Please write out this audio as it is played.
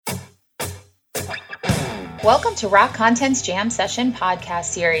Welcome to Rock Content's Jam Session podcast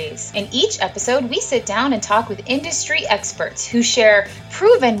series. In each episode, we sit down and talk with industry experts who share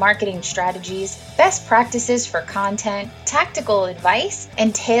proven marketing strategies, best practices for content, tactical advice,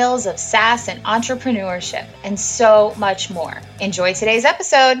 and tales of SaaS and entrepreneurship, and so much more. Enjoy today's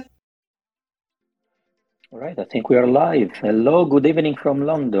episode. All right, I think we are live. Hello, good evening from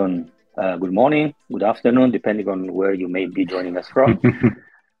London. Good morning, good afternoon, depending on where you may be joining us from.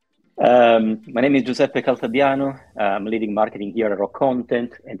 My name is Giuseppe Caltabiano. I'm leading marketing here at Rock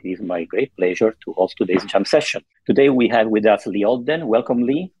Content, and it is my great pleasure to host today's jam session. Today we have with us Lee Ogden. Welcome,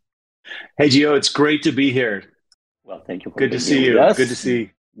 Lee. Hey, Gio, it's great to be here. Well, thank you for Good to being see here you. with us. Good to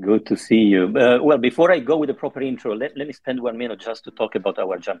see. Good to see you. Well, before I go with the proper intro, let me spend 1 minute just to talk about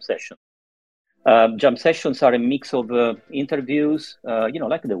our jam session. Jam sessions are a mix of interviews,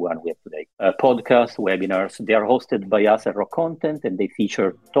 like the one we have today, podcasts, webinars. They are hosted by us at Rock Content, and they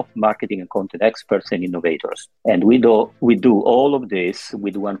feature top marketing and content experts and innovators. And we do all of this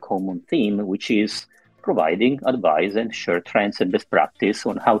with one common theme, which is providing advice and share trends and best practice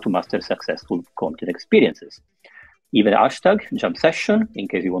on how to master successful content experiences. Even hashtag jam session, in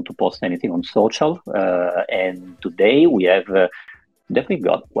case you want to post anything on social. And today we have definitely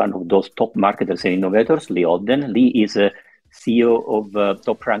got one of those top marketers and innovators, Lee Ogden. Lee is a CEO of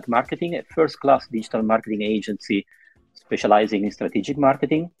Top Rank Marketing, a first-class digital marketing agency specializing in strategic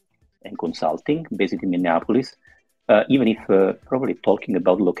marketing and consulting, based in Minneapolis. Even if probably talking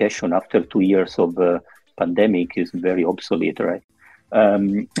about location after 2 years of pandemic is very obsolete, right?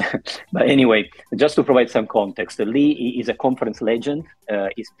 But anyway, just to provide some context, Lee is a conference legend.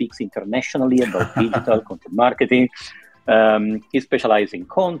 He speaks internationally about digital content marketing. He specializes in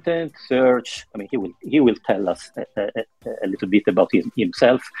content, search. I mean, he will tell us a little bit about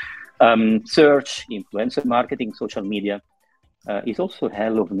himself. Search, influencer marketing, social media. He's also a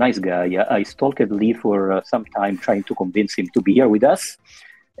hell of a nice guy. I stalked Lee for some time, trying to convince him to be here with us.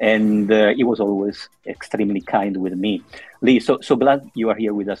 And he was always extremely kind with me. Lee, so glad you are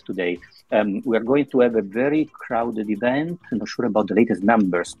here with us today. We are going to have a very crowded event. I'm not sure about the latest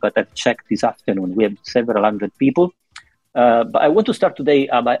numbers, but I've checked this afternoon. We have several hundred people. But I want to start today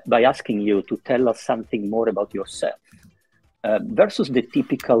by asking you to tell us something more about yourself versus the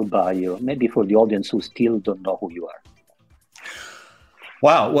typical bio, maybe for the audience who still don't know who you are.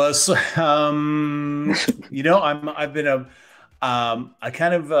 Wow. Well, so, I've been I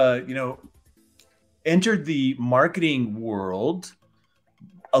kind of, entered the marketing world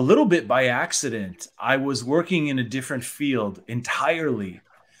a little bit by accident. I was working in a different field entirely.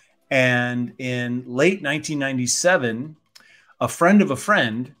 And in late 1997, a friend of a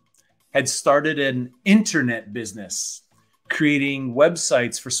friend had started an internet business, creating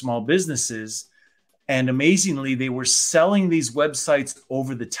websites for small businesses. And amazingly, they were selling these websites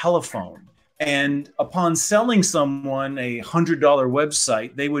over the telephone. And upon selling someone a $100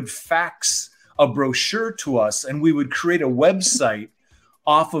 website, they would fax a brochure to us, and we would create a website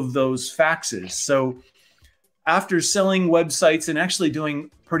off of those faxes. So after selling websites and actually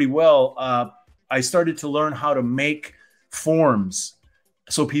doing pretty well, I started to learn how to make forms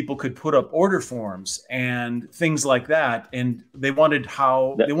so people could put up order forms and things like that. And they wanted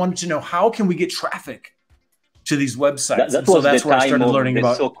to know, how can we get traffic to these websites? So that's where I started learning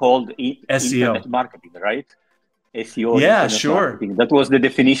about so-called SEO. internet marketing, right? SEO. Yeah, sure. Marketing. That was the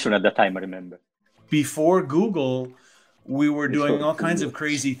definition at the time, I remember. Before Google, we were doing all kinds of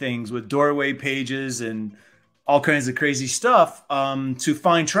crazy things with doorway pages and all kinds of crazy stuff to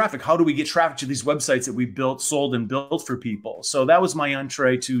find traffic. How do we get traffic to these websites that we sold and built for people? So that was my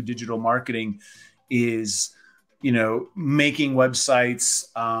entree to digital marketing, is, making websites,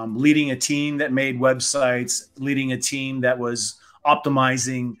 leading a team that made websites, leading a team that was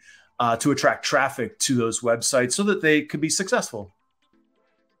optimizing to attract traffic to those websites so that they could be successful.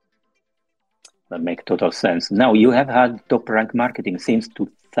 That makes total sense. Now, you have had Top Rank Marketing since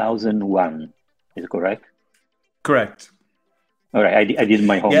 2001, is it correct? Correct. All right, I did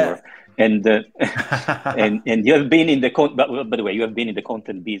my homework, yeah. and you have been in the by the way, you have been in the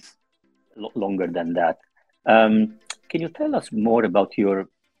content biz longer than that. Can you tell us more about your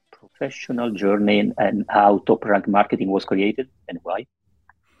professional journey and how Top Rank Marketing was created and why?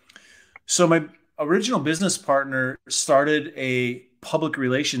 So my original business partner started a public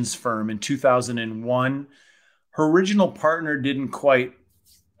relations firm in 2001. Her original partner didn't quite.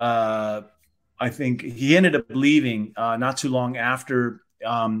 I think he ended up leaving not too long after.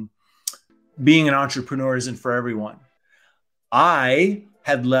 Being an entrepreneur isn't for everyone. I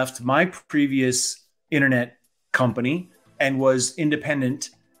had left my previous internet company and was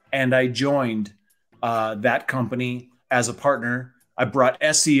independent, and I joined that company as a partner. I brought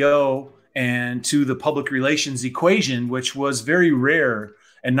SEO and to the public relations equation, which was very rare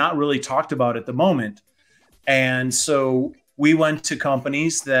and not really talked about at the moment. And so we went to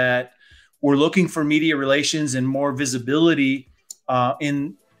companies that were looking for media relations and more visibility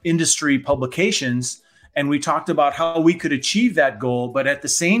in industry publications. And we talked about how we could achieve that goal. But at the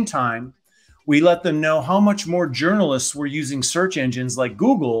same time, we let them know how much more journalists were using search engines like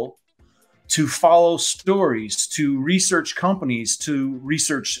Google to follow stories, to research companies, to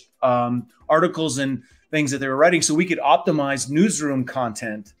research articles and things that they were writing, so we could optimize newsroom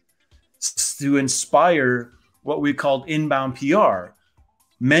content to inspire what we called inbound PR,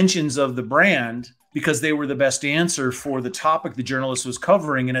 mentions of the brand, because they were the best answer for the topic the journalist was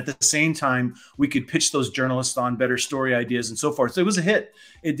covering. And at the same time, we could pitch those journalists on better story ideas and so forth. So it was a hit.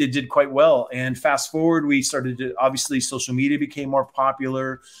 It did quite well. And fast forward, we started to, obviously, social media became more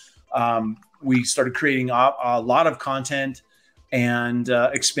popular. We started creating a lot of content and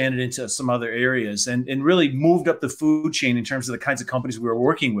expanded into some other areas and really moved up the food chain in terms of the kinds of companies we were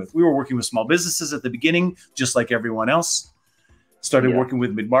working with. We were working with small businesses at the beginning, just like everyone else. Started working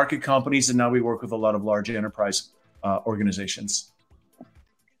with mid-market companies, and now we work with a lot of large enterprise organizations.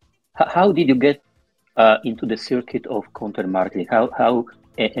 How did you get into the circuit of content marketing? How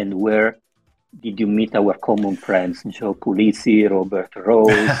and where did you meet our common friends, Joe Pulizzi, Robert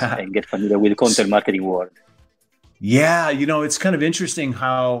Rose, and get familiar with the content marketing world? Yeah, it's kind of interesting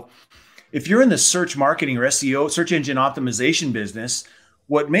how if you're in the search marketing or SEO, search engine optimization business,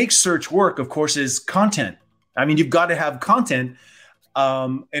 what makes search work, of course, is content. I mean, you've got to have content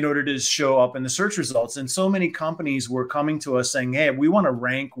in order to show up in the search results. And so many companies were coming to us saying, hey, we want to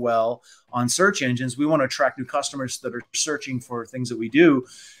rank well on search engines. We want to attract new customers that are searching for things that we do.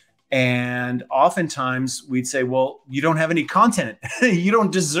 And oftentimes we'd say, well, you don't have any content. You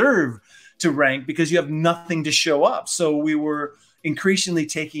don't deserve to rank because you have nothing to show up. So we were increasingly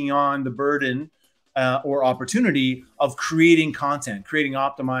taking on the burden or opportunity of creating content, creating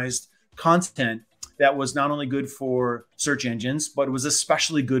optimized content that was not only good for search engines, but it was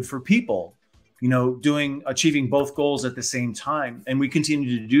especially good for people, achieving both goals at the same time. And we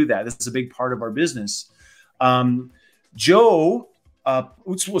continue to do that. This is a big part of our business. Joe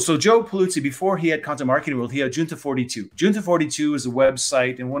Pulizzi, before he had Content Marketing World, he had Junta 42. Junta 42 is a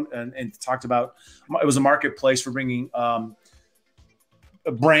website and talked about, it was a marketplace for bringing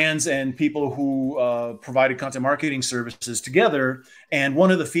brands and people who provided content marketing services together. And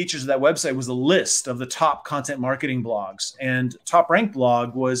one of the features of that website was a list of the top content marketing blogs. And Top Rank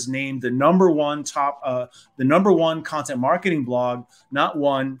Blog was named the number one content marketing blog, not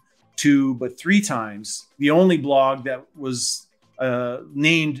 1, 2, but 3 times. The only blog that was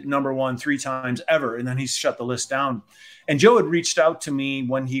named number 1 3 times ever. And then he shut the list down. And Joe had reached out to me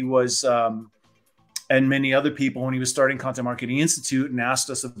when he was, and many other people when he was starting Content Marketing Institute, and asked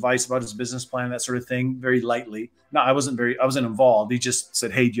us advice about his business plan, that sort of thing, very lightly. No, I wasn't involved. He just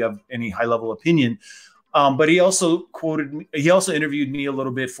said, hey, do you have any high level opinion? But he also interviewed me a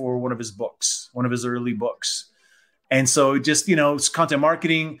little bit for one of his books, one of his early books. And so just, it's Content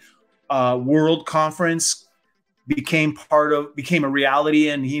Marketing World Conference became a reality.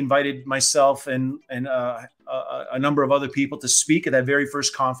 And he invited myself and a number of other people to speak at that very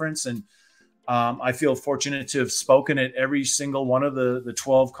first conference. And I feel fortunate to have spoken at every single one of the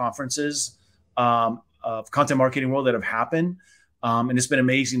 12 conferences of Content Marketing World that have happened. And it's been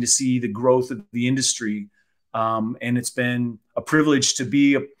amazing to see the growth of the industry. And it's been a privilege to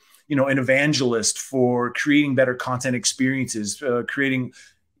be an evangelist for creating better content experiences, creating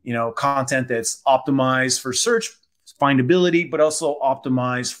content that's optimized for search findability, but also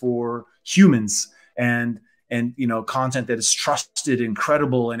optimized for humans and content that is trusted and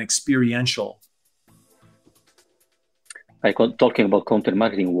credible and experiential. Talking about Content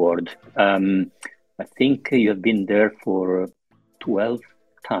Marketing World, I think you have been there for 12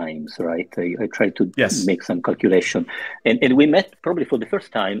 times, right? I tried to make some calculation. And we met probably for the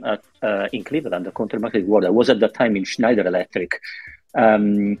first time in Cleveland, the Content Marketing World. I was at that time in Schneider Electric.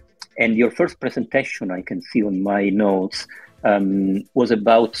 And your first presentation, I can see on my notes, was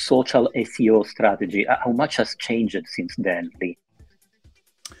about social SEO strategy. How much has changed since then, Lee?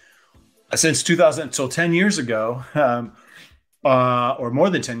 Since 2000, so 10 years ago, or more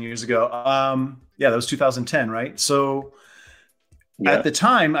than 10 years ago. That was 2010, right? So at the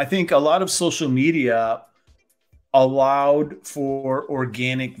time, I think a lot of social media allowed for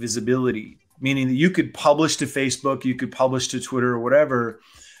organic visibility, meaning that you could publish to Facebook, you could publish to Twitter or whatever.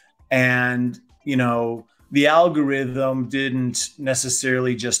 And, the algorithm didn't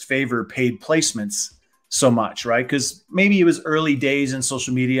necessarily just favor paid placements so much, right? Because maybe it was early days in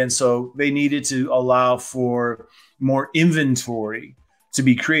social media. And so they needed to allow for more inventory to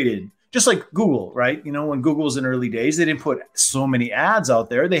be created. just like Google, right? When Google was in early days, they didn't put so many ads out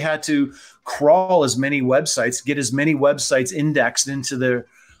there. They had to crawl as many websites, get as many websites indexed into their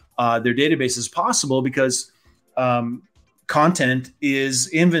database as possible, because content is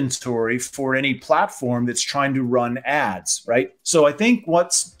inventory for any platform that's trying to run ads, right? So I think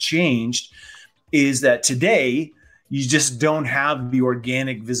what's changed is that today you just don't have the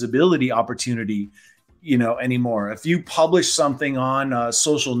organic visibility opportunity, anymore. If you publish something on a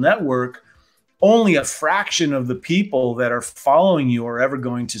social network, only a fraction of the people that are following you are ever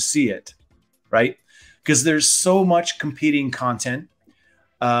going to see it, right? Because there's so much competing content.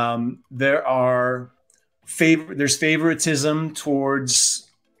 There's favoritism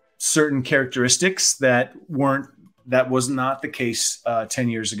towards certain characteristics that was not the case 10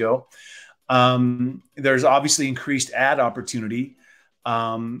 years ago. There's obviously increased ad opportunity.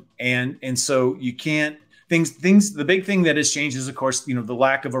 And so you can't the big thing that has changed is, of course, the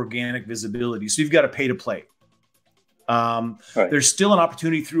lack of organic visibility. So you've got to pay to play. Right. There's still an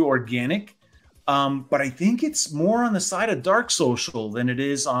opportunity through organic. But I think it's more on the side of dark social than it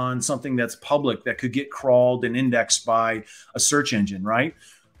is on something that's public that could get crawled and indexed by a search engine, right?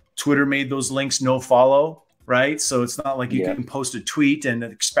 Twitter made those links no follow, right? So it's not like you can post a tweet and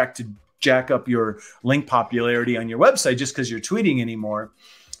expect to jack up your link popularity on your website just because you're tweeting anymore.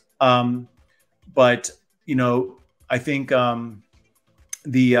 But I think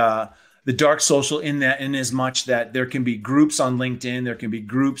the dark social in as much that there can be groups on LinkedIn, there can be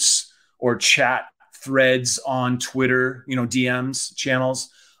groups or chat threads on Twitter, DMs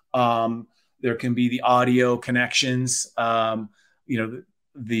channels. There can be the audio connections, the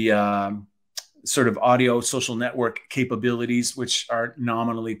sort of audio social network capabilities, which are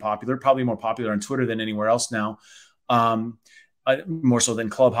nominally popular, probably more popular on Twitter than anywhere else now, more so than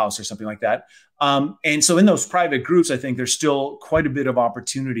Clubhouse or something like that. And so in those private groups, I think there's still quite a bit of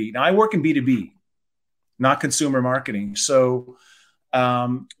opportunity. Now, I work in B2B, not consumer marketing. So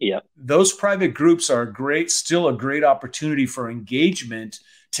those private groups are still a great opportunity for engagement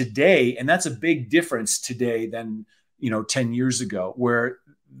today. And that's a big difference today than, 10 years ago, where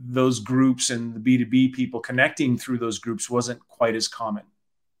those groups and the B2B people connecting through those groups wasn't quite as common.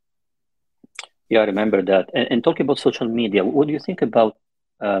 Yeah, I remember that. And talking about social media, what do you think about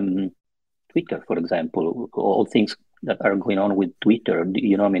Twitter, for example, all things that are going on with Twitter?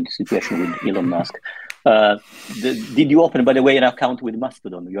 The situation with Elon Musk. Did you open, by the way, an account with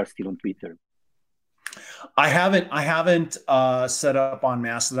Mastodon? You are still on Twitter. I haven't set up on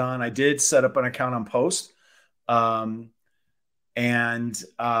Mastodon. I did set up an account on Post. One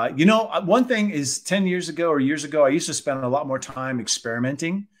thing is 10 years ago or years ago, I used to spend a lot more time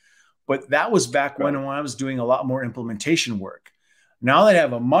experimenting, but that was back when I was doing a lot more implementation work. Now that I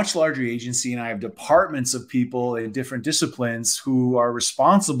have a much larger agency and I have departments of people in different disciplines who are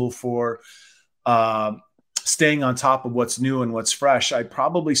responsible for staying on top of what's new and what's fresh, I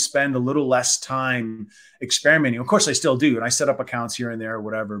probably spend a little less time experimenting. Of course, I still do, and I set up accounts here and there or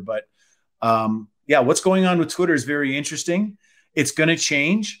whatever. But what's going on with Twitter is very interesting. It's going to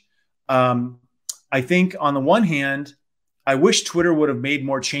change. I think on the one hand, I wish Twitter would have made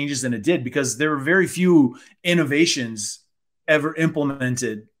more changes than it did, because there were very few innovations ever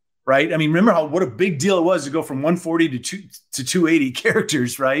implemented, right? I mean, remember what a big deal it was to go from 140 to 280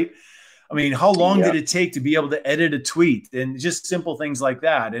 characters, right? I mean, how long did it take to be able to edit a tweet and just simple things like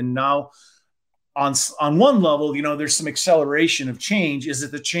that? And now on one level, there's some acceleration of change. Is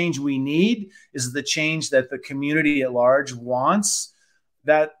it the change we need? Is it the change that the community at large wants?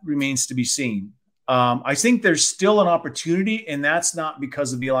 That remains to be seen. I think there's still an opportunity, and that's not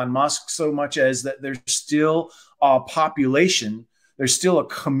because of Elon Musk so much as that there's still a population, there's still a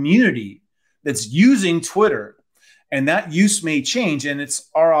community that's using Twitter, and that use may change. And it's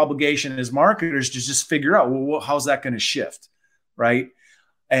our obligation as marketers to just figure out, well, how's that going to shift, right?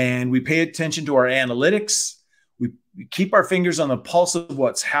 And we pay attention to our analytics. We keep our fingers on the pulse of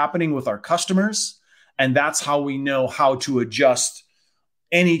what's happening with our customers. And that's how we know how to adjust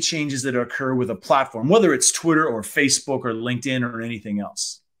any changes that occur with a platform, whether it's Twitter or Facebook or LinkedIn or anything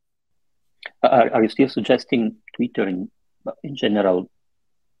else. Are you still suggesting Twitter in general,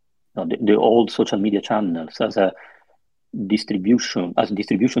 the old social media channels as distribution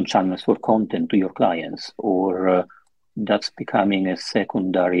channels for content to your clients, or that's becoming a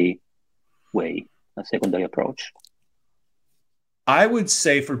secondary approach? I would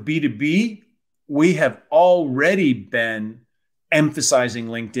say for B2B, we have already been emphasizing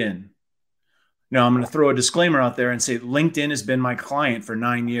LinkedIn. Now, I'm going to throw a disclaimer out there and say LinkedIn has been my client for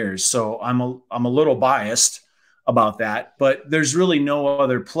 9 years, so I'm a little biased. about that, but there's really no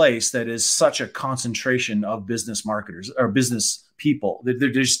other place that is such a concentration of business marketers or business people.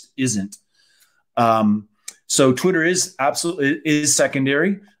 There just isn't. So Twitter is absolutely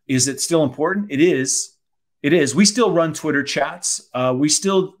secondary. Is it still important? It is. It is. We still run Twitter chats. We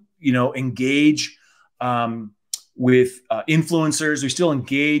still, engage with influencers. We still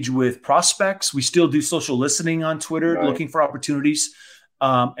engage with prospects. We still do social listening on Twitter, right, looking for opportunities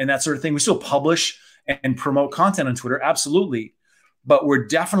and that sort of thing. We still publish and promote content on Twitter, absolutely. But we're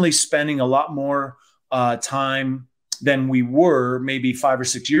definitely spending a lot more time than we were maybe 5 or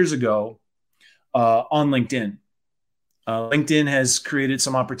 6 years ago on LinkedIn. LinkedIn has created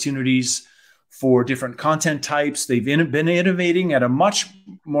some opportunities for different content types. They've been innovating at a much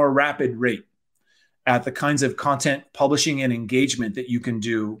more rapid rate at the kinds of content publishing and engagement that you can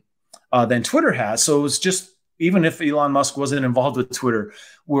do than Twitter has. So it's just, even if Elon Musk wasn't involved with Twitter,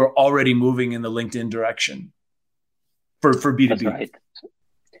 we're already moving in the LinkedIn direction for B2B. That's right.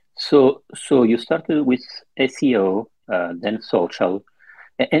 So you started with SEO, then social,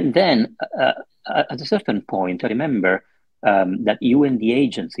 and then at a certain point, I remember that you and the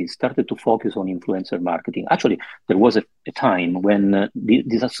agency started to focus on influencer marketing. Actually, there was a time when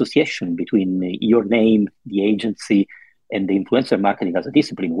this association between your name, the agency, and the influencer marketing as a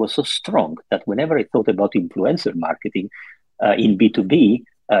discipline was so strong that whenever I thought about influencer marketing in B2B,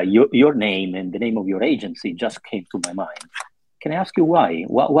 your name and the name of your agency just came to my mind. Can I ask you why?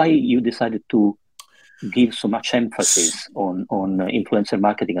 Why you decided to give so much emphasis on influencer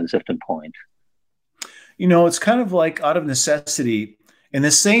marketing at a certain point? It's kind of like out of necessity, in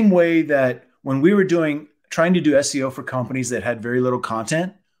the same way that when we were trying to do SEO for companies that had very little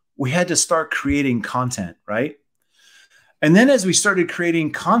content, we had to start creating content, right? And then as we started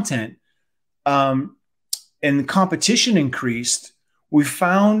creating content and the competition increased, we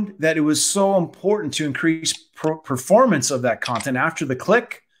found that it was so important to increase performance of that content after the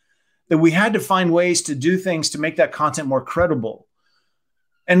click that we had to find ways to do things to make that content more credible.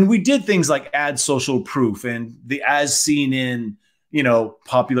 And we did things like add social proof and the as seen in,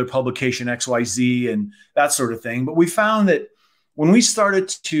 popular publication XYZ and that sort of thing. But we found that when we started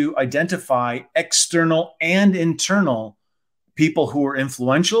to identify external and internal people who were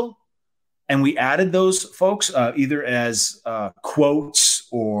influential, and we added those folks either as quotes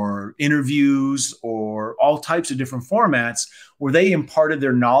or interviews or all types of different formats where they imparted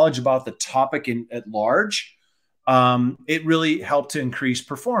their knowledge about the topic at large, it really helped to increase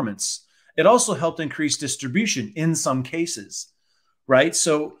performance. It also helped increase distribution in some cases, right?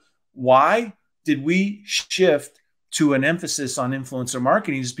 So why did we shift to an emphasis on influencer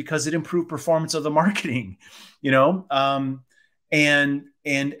marketing? Is because it improved performance of the marketing,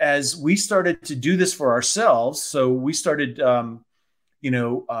 and as we started to do this for ourselves, so we started, Joe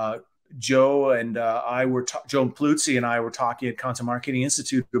Pluzzi and I were talking at Content Marketing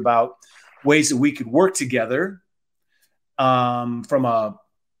Institute about ways that we could work together from a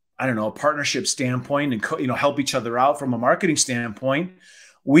partnership standpoint and help each other out from a marketing standpoint.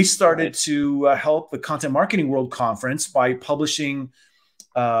 We started to help the Content Marketing World Conference by publishing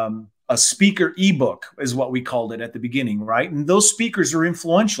a speaker ebook, is what we called it at the beginning, right? And those speakers are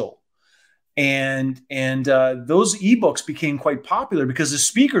influential, and those ebooks became quite popular because the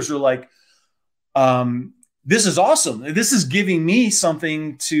speakers were like, "This is awesome. This is giving me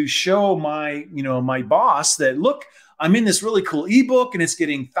something to show my boss that, look, I'm in this really cool ebook and it's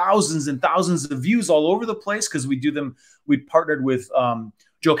getting thousands and thousands of views all over the place." Because we partnered with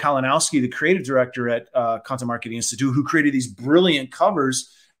Joe Kalinowski, the creative director at Content Marketing Institute, who created these brilliant covers.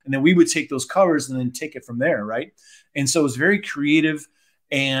 And then we would take those covers and then take it from there, right? And so it was very creative.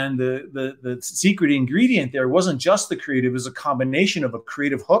 And the secret ingredient there wasn't just the creative, it was a combination of a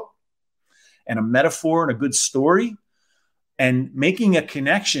creative hook and a metaphor and a good story and making a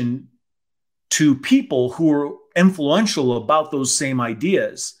connection to people who are influential about those same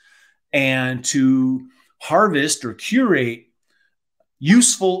ideas and to harvest or curate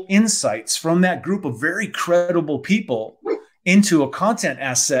useful insights from that group of very credible people into a content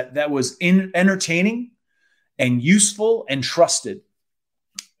asset that was entertaining and useful and trusted.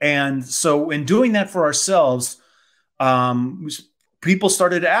 And so in doing that for ourselves, people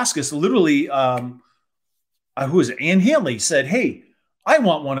started to ask us, literally, who is it? Ann Hanley said, "Hey, I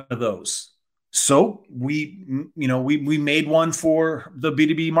want one of those." So we made one for the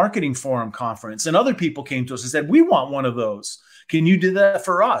B2B Marketing Forum conference, and other people came to us and said, "We want one of those. Can you do that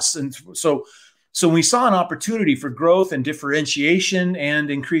for us?" And so we saw an opportunity for growth and differentiation and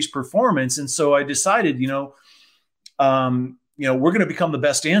increased performance. And so I decided, we're going to become the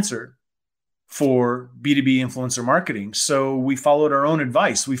best answer for B2B influencer marketing. So we followed our own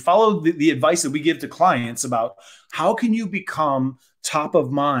advice. We followed the advice that we give to clients about how can you become top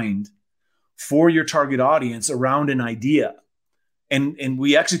of mind for your target audience around an idea. And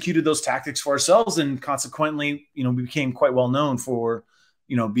we executed those tactics for ourselves, and consequently, we became quite well known for,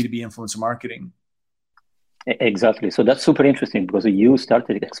 B2B influencer marketing. Exactly. So that's super interesting because you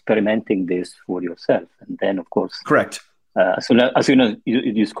started experimenting this for yourself, and then, of course, correct. As soon as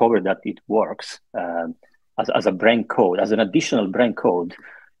you discover that it works as a brand code, as an additional brand code,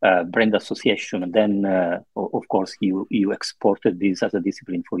 brand association, and then of course you exported this as a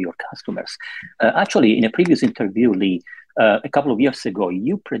discipline for your customers. Actually, in a previous interview, Lee, a couple of years ago,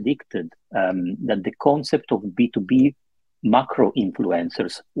 you predicted that the concept of B2B macro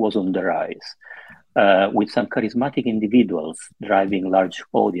influencers was on the rise. With some charismatic individuals driving large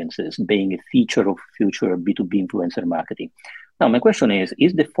audiences being a feature of future B2B influencer marketing. Now, my question is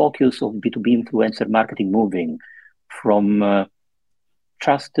the focus of B2B influencer marketing moving from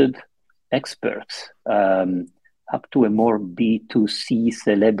trusted experts up to a more B2C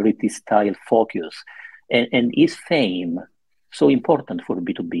celebrity style focus? And is fame so important for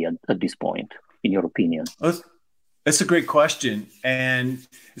B2B at this point, in your opinion? That's a great question. And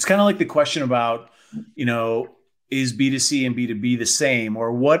it's kind of like the question about, is B2C and B2B the same,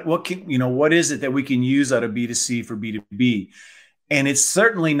 or what is it that we can use out of B2C for B2B? And it's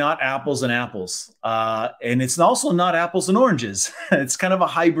certainly not apples and apples. And it's also not apples and oranges. It's kind of a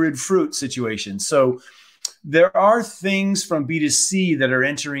hybrid fruit situation. So there are things from B2C that are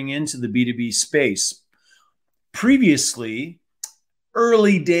entering into the B2B space. Previously,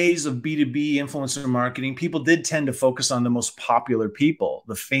 early days of B2B influencer marketing, people did tend to focus on the most popular people,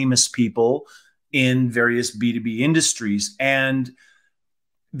 the famous people in various B2B industries. And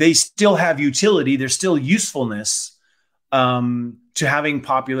they still have utility. There's still usefulness to having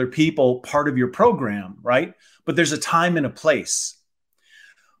popular people part of your program, right? But there's a time and a place.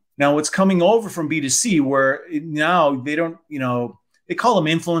 Now, what's coming over from B2C, where now they don't, they call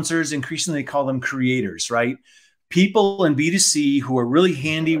them influencers, increasingly they call them creators, right? People in B2C who are really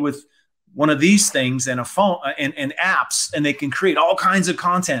handy with one of these things and a phone and apps, and they can create all kinds of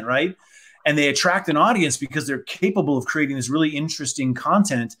content, right? And they attract an audience because they're capable of creating this really interesting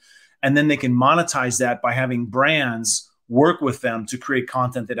content. And then they can monetize that by having brands work with them to create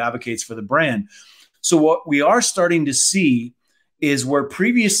content that advocates for the brand. So what we are starting to see is where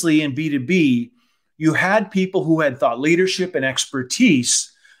previously in B2B, you had people who had thought leadership and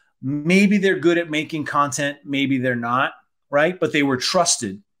expertise. Maybe they're good at making content, maybe they're not, right? But they were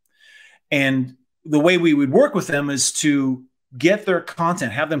trusted. And the way we would work with them is to get their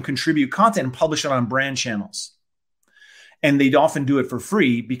content, have them contribute content and publish it on brand channels. And they'd often do it for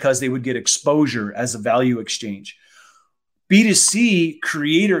free because they would get exposure as a value exchange. B2C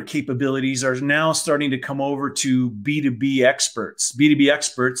creator capabilities are now starting to come over to B2B experts. B2B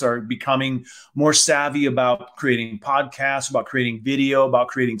experts are becoming more savvy about creating podcasts, about creating video, about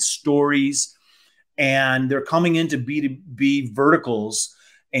creating stories. And they're coming into B2B verticals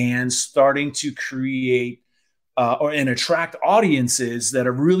and starting to create and attract audiences that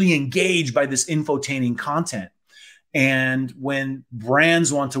are really engaged by this infotaining content. And when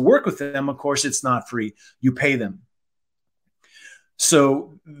brands want to work with them, of course, it's not free. You pay them.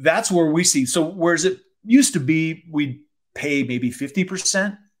 So that's where we see. So whereas it used to be, we'd pay maybe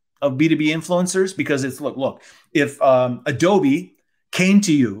 50% of B2B influencers because it's, look, if Adobe came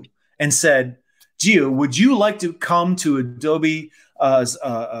to you and said, Gio, would you like to come to Adobe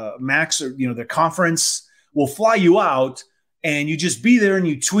Max or, their conference? We'll fly you out and you just be there and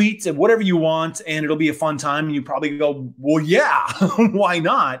you tweet and whatever you want and it'll be a fun time. And you probably go, well, yeah, why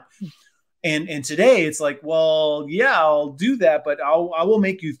not? And today it's like, well, yeah, I'll do that, but I will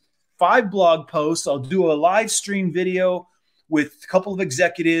make you 5 blog posts. I'll do a live stream video with a couple of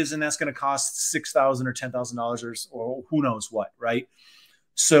executives, and that's going to cost $6,000 or $10,000 or who knows what, right?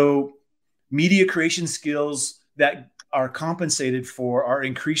 So media creation skills that are compensated for are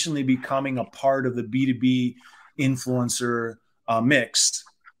increasingly becoming a part of the B2B influencer mix.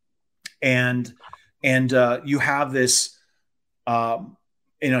 And you have this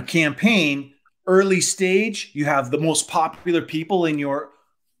in a campaign, early stage, you have the most popular people in your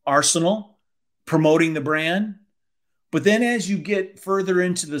arsenal promoting the brand. But then as you get further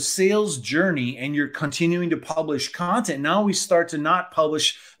into the sales journey and you're continuing to publish content, now we start to not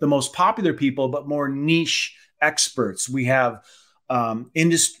publish the most popular people, but more niche experts. We have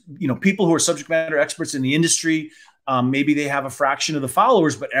people who are subject matter experts in the industry. Maybe they have a fraction of the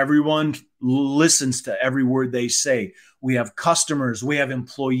followers, but everyone listens to every word they say. We have customers, we have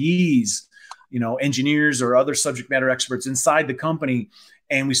employees, engineers or other subject matter experts inside the company.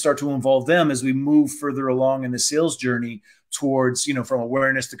 and we start to involve them as we move further along in the sales journey towards, from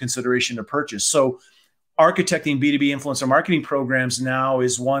awareness to consideration to purchase. So architecting B2B influencer marketing programs now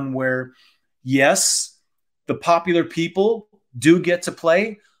is one where, yes, the popular people do get to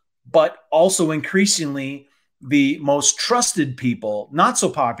play, but also increasingly the most trusted people, not so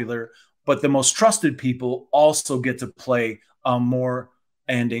popular, but the most trusted people also get to play a more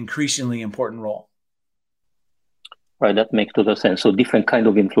and increasingly important role. Right, that makes total sense. So different kind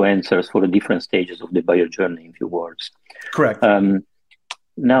of influencers for the different stages of the buyer journey, in few words. Correct.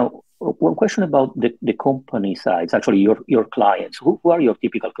 Now, one question about the company sides, actually your clients. Who are your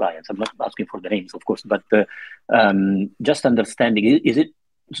typical clients? I'm not asking for the names, of course, but just understanding, is it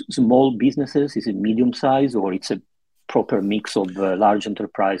small businesses? Is it medium size, or it's a proper mix of large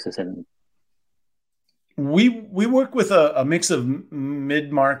enterprises? And we work with a mix of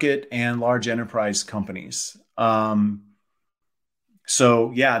mid-market and large enterprise companies.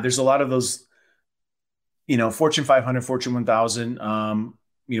 So yeah, there's a lot of those, Fortune 500, Fortune 1000.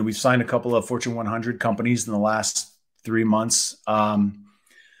 We've signed a couple of Fortune 100 companies in the last 3 months.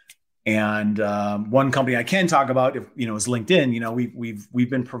 And one company I can talk about, is LinkedIn. We've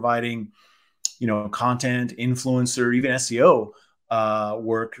been providing, content, influencer, even SEO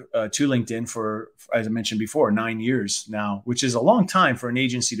work to LinkedIn for, as I mentioned before, 9 years now, which is a long time for an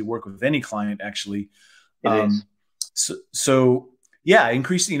agency to work with any client, actually. It is. So yeah,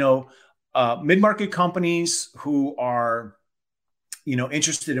 increasing, mid-market companies who are,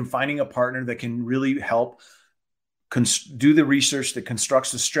 interested in finding a partner that can really help do the research, that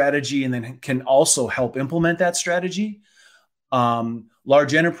constructs the strategy, and then can also help implement that strategy.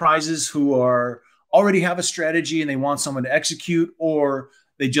 Large enterprises who already have a strategy and they want someone to execute, or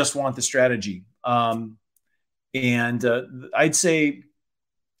they just want the strategy. And I'd say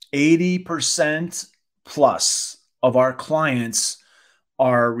 80% plus of our clients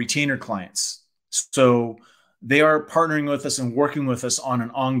are retainer clients. So they are partnering with us and working with us on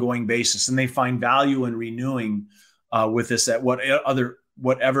an ongoing basis, and they find value in renewing with us at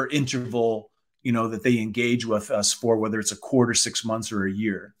whatever interval, that they engage with us for, whether it's a quarter, 6 months, or a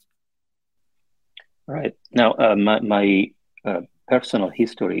year. Right. Now, my personal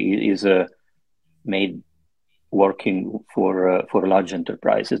history is made working for large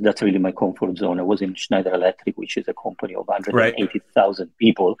enterprises. That's really my comfort zone. I was in Schneider Electric, which is a company of 180,000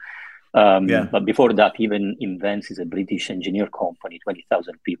 people. But before that, even Invents is a British engineer company,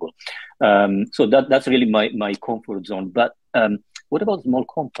 20,000 people. So that's really my comfort zone. But what about small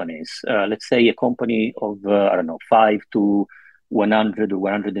companies? Let's say a company of, 5 to 100 or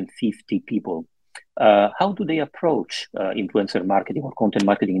 150 people. How do they approach influencer marketing or content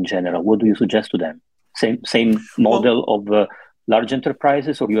marketing in general? What do you suggest to them? Same model of large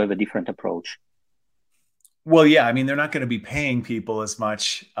enterprises, or you have a different approach? Well, yeah, I mean, they're not going to be paying people as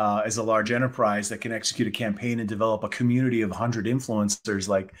much as a large enterprise that can execute a campaign and develop a community of 100 influencers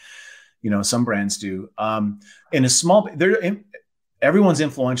like, some brands do. In a small, everyone's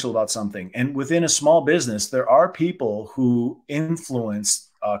influential about something. And within a small business, there are people who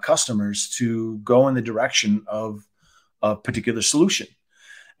influence customers to go in the direction of a particular solution.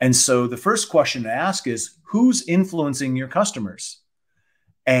 And so the first question to ask is, who's influencing your customers?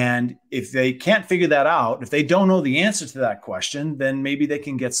 And if they can't figure that out, if they don't know the answer to that question, then maybe they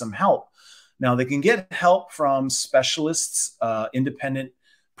can get some help. Now, they can get help from specialists, independent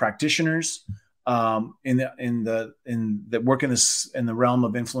practitioners that work in the realm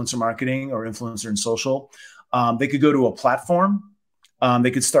of influencer marketing or influencer and social. They could go to a platform.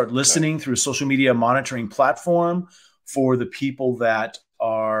 They could start listening through a social media monitoring platform for the people that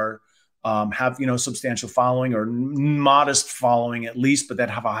are have substantial following or modest following at least, but that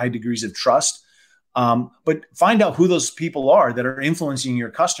have a high degrees of trust. But find out who those people are that are influencing your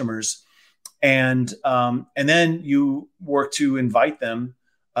customers, and then you work to invite them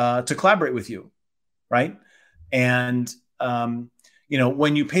to collaborate with you, right? And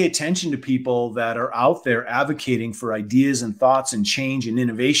when you pay attention to people that are out there advocating for ideas and thoughts and change and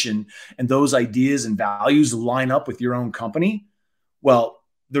innovation, and those ideas and values line up with your own company, well,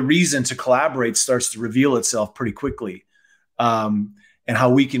 the reason to collaborate starts to reveal itself pretty quickly. And how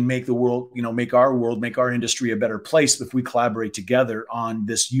we can make the world, make our industry a better place if we collaborate together on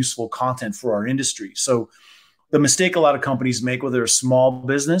this useful content for our industry. So the mistake a lot of companies make, whether a small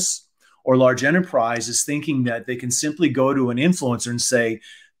business or large enterprise, is thinking that they can simply go to an influencer and say,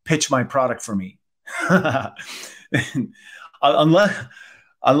 pitch my product for me. Unless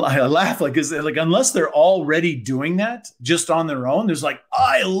I laugh unless they're already doing that just on their own, there's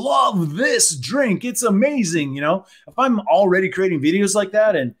I love this drink, it's amazing. If I'm already creating videos like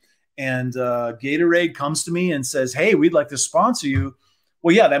that and Gatorade comes to me and says, hey, we'd like to sponsor you,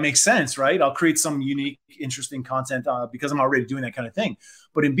 well, yeah, that makes sense, right? I'll create some unique, interesting content because I'm already doing that kind of thing.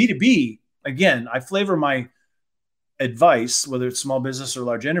 But in B2B, again, I flavor my advice, whether it's small business or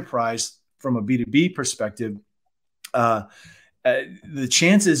large enterprise, from a B2B perspective. The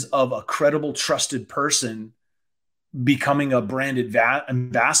chances of a credible, trusted person becoming a branded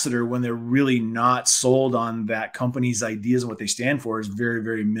ambassador when they're really not sold on that company's ideas and what they stand for is very,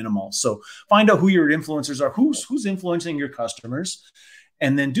 very minimal. So find out who your influencers are, who's influencing your customers,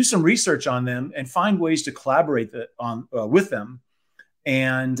 and then do some research on them and find ways to collaborate with them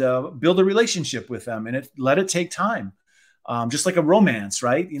and build a relationship with them. And let it take time, just like a romance,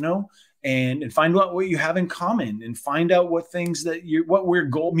 right? And find out what you have in common, and find out what things that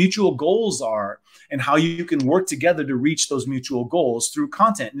mutual goals are, and how you can work together to reach those mutual goals through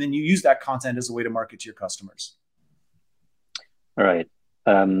content. And then you use that content as a way to market to your customers. All right.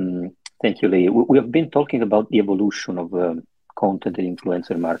 Thank you, Lee. We have been talking about the evolution of content and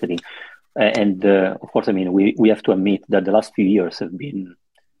influencer marketing. And of course, I mean, we have to admit that the last few years have been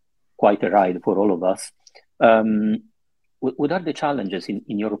quite a ride for all of us. What are the challenges,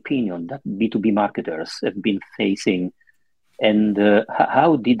 in your opinion, that B2B marketers have been facing, and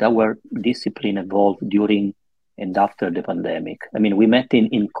how did our discipline evolve during and after the pandemic? I mean, we met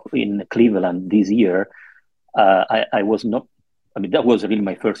in Cleveland this year. I was not, I mean, that was really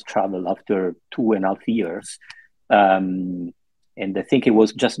my first travel after 2.5 years. And I think it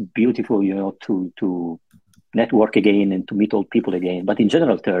was just beautiful, to network again and to meet old people again. But in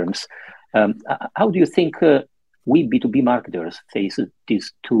general terms, how do you think we B2B marketers face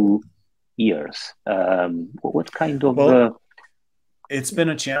these 2 years? What kind of... It's been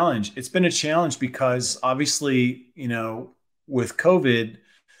a challenge. It's been a challenge because obviously, with COVID,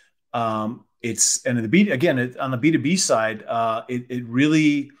 on the B2B side, it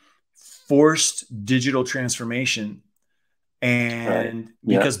really forced digital transformation. And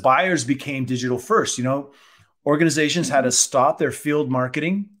because buyers became digital first, organizations had to stop their field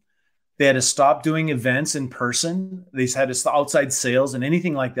marketing. They had to stop doing events in person. They had to stop outside sales, and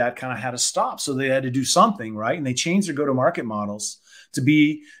anything like that kind of had to stop. So they had to do something, right? And they changed their go-to-market models to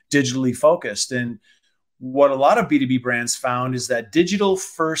be digitally focused. And what a lot of B2B brands found is that digital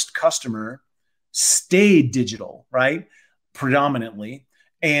first customer stayed digital, right? Predominantly.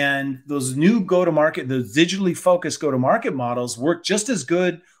 And those new go-to-market, the digitally focused go-to-market models work just as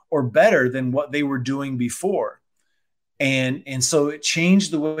good or better than what they were doing before. And so it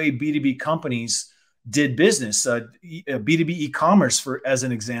changed the way B2B companies did business. B2B e-commerce, as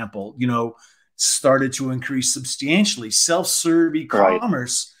an example, started to increase substantially. Self-serve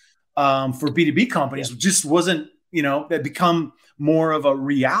e-commerce for B2B companies just wasn't, that become more of a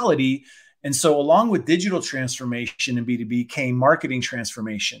reality. And so along with digital transformation in B2B came marketing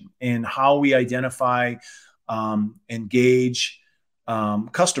transformation in how we identify, engage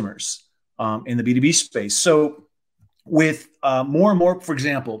customers in the B2B space. So with more and more, for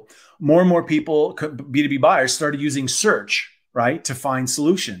example, more and more people, B2B buyers, started using search, right, to find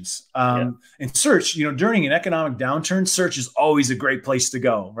solutions. And search, during an economic downturn, search is always a great place to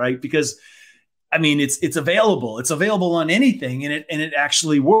go, right? Because I mean, it's available. It's available on anything, and it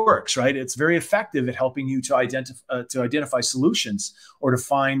actually works, right? It's very effective at helping you to identify solutions or to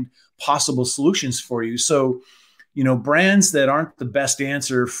find possible solutions for you. So, brands that aren't the best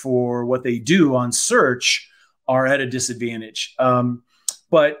answer for what they do on search are at a disadvantage.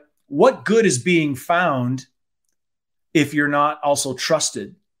 But what good is being found if you're not also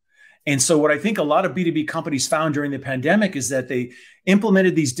trusted? And so what I think a lot of B2B companies found during the pandemic is that they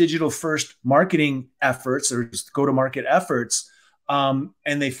implemented these digital first marketing efforts or go-to-market efforts. And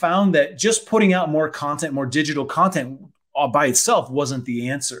they found that just putting out more content, more digital content by itself wasn't the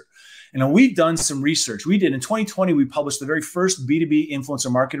answer. And we've done some research. We did in 2020, we published the very first B2B influencer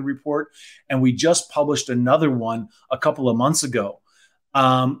marketing report, and we just published another one a couple of months ago.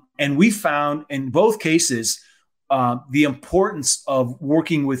 And we found in both cases, the importance of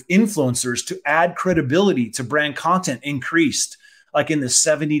working with influencers to add credibility to brand content increased, like in the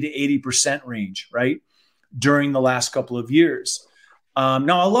 70 to 80% range, right, during the last couple of years.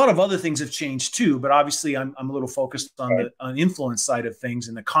 Now, a lot of other things have changed too, but obviously I'm a little focused on the influence side of things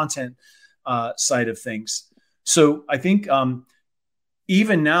and the content side of things. So I think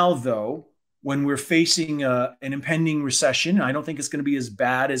even now, though, when we're facing an impending recession, I don't think it's going to be as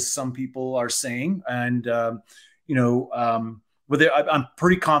bad as some people are saying. And, I'm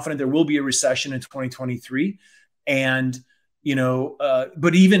pretty confident there will be a recession in 2023. And,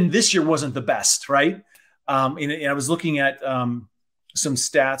 but even this year wasn't the best, right? And I was looking at some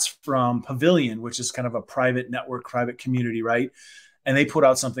stats from Pavilion, which is kind of a private network, private community, right? And they put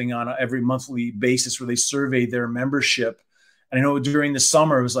out something on every monthly basis where they survey their membership. And I know during the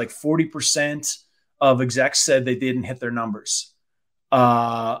summer, it was like 40% of execs said they didn't hit their numbers.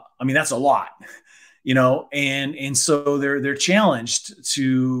 I mean, that's a lot, and so they're challenged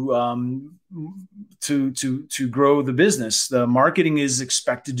to grow the business. The marketing is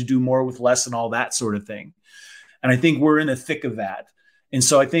expected to do more with less and all that sort of thing. And I think we're in the thick of that. And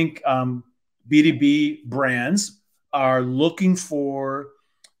so I think B2B brands are looking for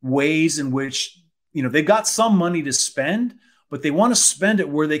ways in which, they've got some money to spend, but they want to spend it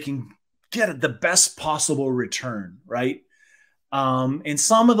where they can get the best possible return, right? And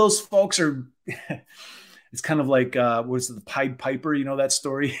some of those folks are, it's kind of like, what's the Pied Piper, that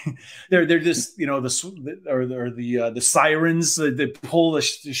story? they're just, the sirens that pull the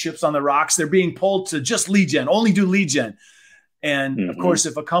ships on the rocks. They're being pulled to just lead gen, only do lead gen. And of course,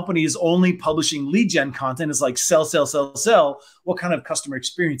 if a company is only publishing lead gen content, it's like sell, sell, sell, sell. What kind of customer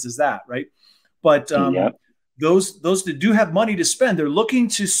experience is that, right? But those that do have money to spend, they're looking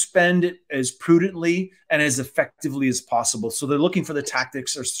to spend it as prudently and as effectively as possible. So they're looking for the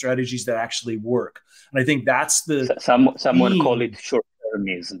tactics or strategies that actually work. And I think that's the someone call it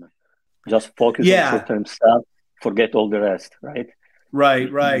short-termism. Just focus on short-term stuff, forget all the rest, right?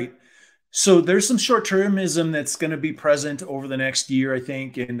 Right. So there's some short-termism that's going to be present over the next year, I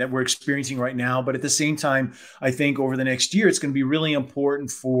think, and that we're experiencing right now. But at the same time, I think over the next year, it's going to be really important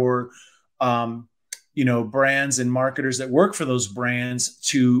for brands and marketers that work for those brands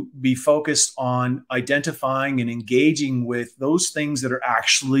to be focused on identifying and engaging with those things that are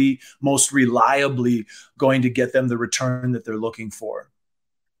actually most reliably going to get them the return that they're looking for.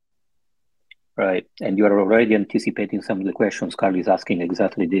 Right. And you are already anticipating some of the questions. Carl is asking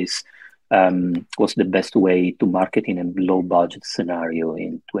exactly this. What's the best way to market in a low budget scenario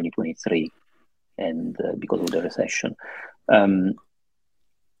in 2023 and because of the recession?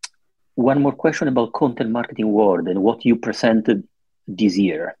 One more question about content marketing world and what you presented this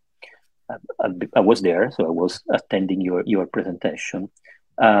year. I was there, so I was attending your presentation,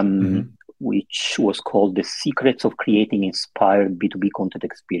 which was called The Secrets of Creating Inspired B2B Content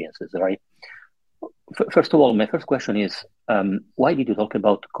Experiences, right? First of all, my first question is, why did you talk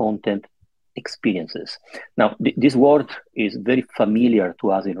about content experiences? Now, this word is very familiar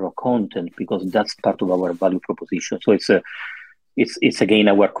to us in raw content because that's part of our value proposition. So it's again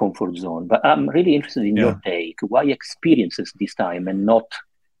our comfort zone. But I'm really interested in your take. Why experiences this time and not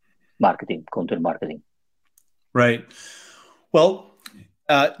marketing, content marketing? Right. Well,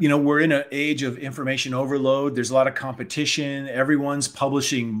 we're in an age of information overload. There's a lot of competition. Everyone's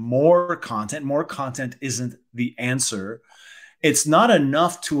publishing more content. More content isn't the answer. It's not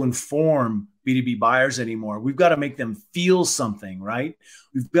enough to inform B2B buyers anymore. We've got to make them feel something, right?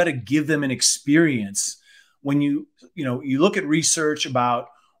 We've got to give them an experience. When you look at research about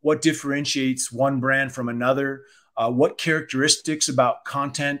what differentiates one brand from another, what characteristics about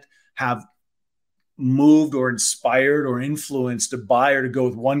content have moved or inspired or influenced a buyer to go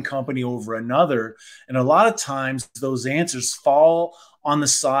with one company over another. And a lot of times those answers fall on the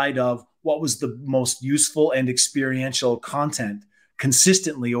side of what was the most useful and experiential content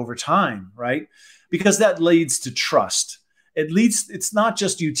consistently over time, right? Because that leads to trust. It's not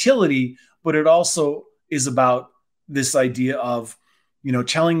just utility, but it also is about this idea of,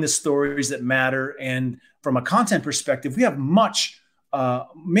 telling the stories that matter. And from a content perspective, we have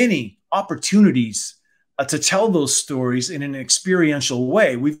many opportunities to tell those stories in an experiential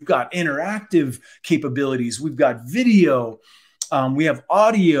way. We've got interactive capabilities. We've got video. We have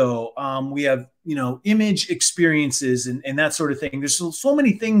audio. We have, image experiences and that sort of thing. There's so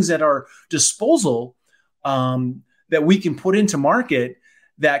many things at our disposal that we can put into market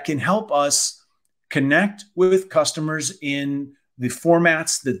that can help us connect with customers in the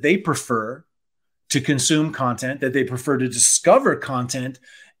formats that they prefer to consume content, that they prefer to discover content,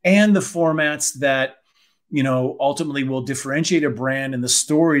 and the formats that, ultimately will differentiate a brand and the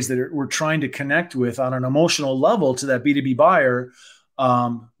stories that we're trying to connect with on an emotional level to that B2B buyer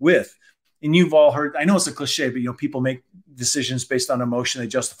with. And you've all heard, I know it's a cliche, but people make decisions based on emotion, they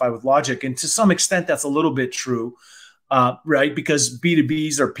justify with logic. And to some extent, that's a little bit true. Right? Because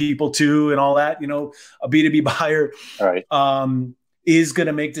B2Bs are people too and all that, a B2B buyer is going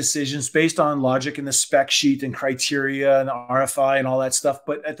to make decisions based on logic and the spec sheet and criteria and RFI and all that stuff.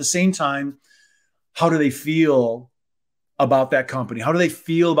 But at the same time, how do they feel about that company? How do they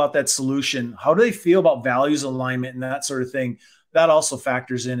feel about that solution? How do they feel about values alignment and that sort of thing? That also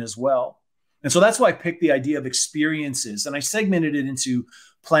factors in as well. And so that's why I picked the idea of experiences and I segmented it into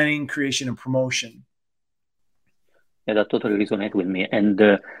planning, creation, and promotion. Yeah, that totally resonates with me. And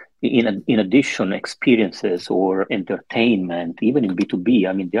in addition, experiences or entertainment, even in B2B,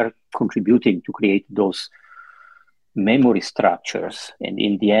 I mean, they are contributing to create those memory structures. And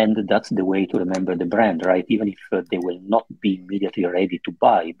in the end, that's the way to remember the brand, right? Even if they will not be immediately ready to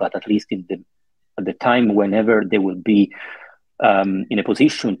buy, but at least at the time, whenever they will be in a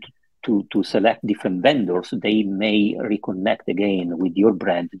position to select different vendors, they may reconnect again with your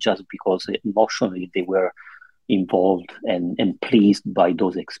brand just because emotionally they were involved and pleased by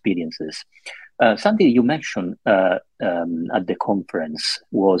those experiences. Something you mentioned at the conference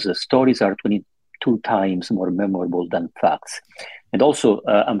was stories are 22 times more memorable than facts. And also,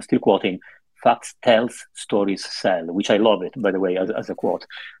 I'm still quoting, facts tells, stories sell, which I love it, by the way, as a quote.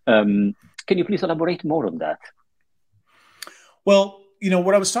 Can you please elaborate more on that? Well,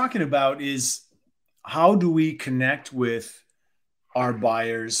 what I was talking about is how do we connect with our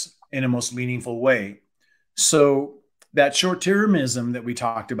buyers in a most meaningful way? So that short-termism that we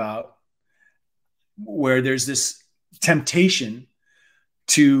talked about, where there's this temptation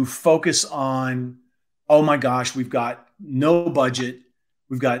to focus on, oh my gosh, we've got no budget,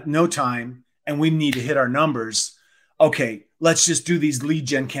 we've got no time, and we need to hit our numbers. Okay, let's just do these lead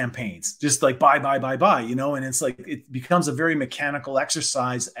gen campaigns, just like buy, and it's like, it becomes a very mechanical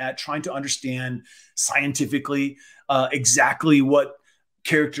exercise at trying to understand scientifically exactly what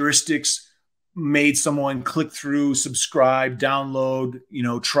characteristics made someone click through, subscribe, download,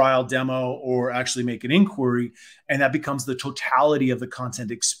 trial, demo, or actually make an inquiry. And that becomes the totality of the content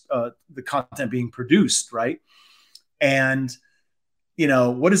being produced, right? And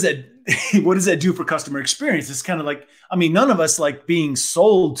what does that do for customer experience? It's kind of like, none of us like being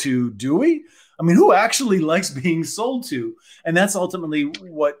sold to, do we? Who actually likes being sold to? And that's ultimately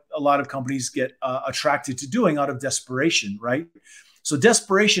what a lot of companies get attracted to doing out of desperation, right? So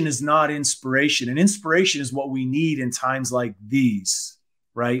desperation is not inspiration, and inspiration is what we need in times like these,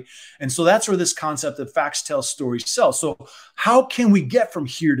 right? And so that's where this concept of facts tell, stories sell. So how can we get from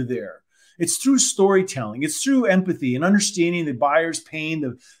here to there? It's through storytelling. It's through empathy and understanding the buyer's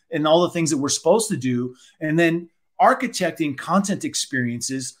pain and all the things that we're supposed to do. And then architecting content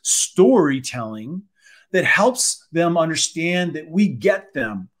experiences, storytelling that helps them understand that we get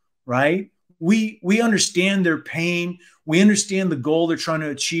them, right? We understand their pain. We understand the goal they're trying to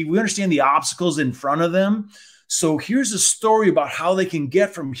achieve. We understand the obstacles in front of them. So here's a story about how they can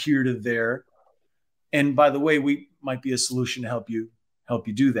get from here to there. And by the way, we might be a solution to help you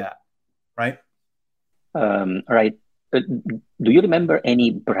do that. Right. Right. Do you remember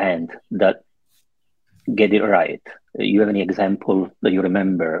any brand that get it right? You have any example that you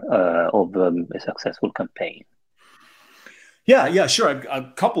remember of a successful campaign? Yeah, sure.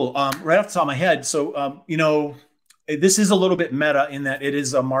 A couple right off the top of my head. So, this is a little bit meta in that it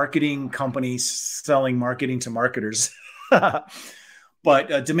is a marketing company selling marketing to marketers. But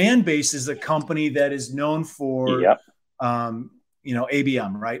Demandbase is a company that is known for,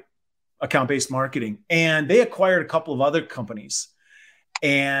 ABM, right? Account-based marketing. And they acquired a couple of other companies.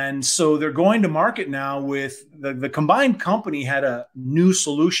 And so they're going to market now with the combined company had a new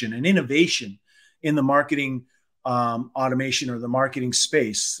solution, an innovation in the marketing automation or the marketing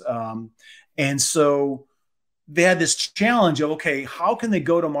space. And so they had this challenge of, okay, how can they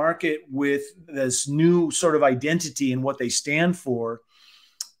go to market with this new sort of identity and what they stand for?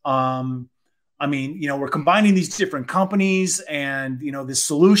 We're combining these different companies and, this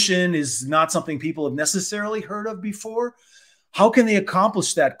solution is not something people have necessarily heard of before. How can they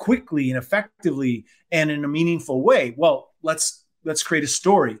accomplish that quickly and effectively and in a meaningful way? Well, let's create a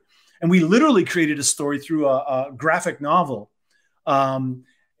story. And we literally created a story through a graphic novel. And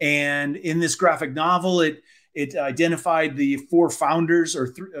in this graphic novel, it identified the four founders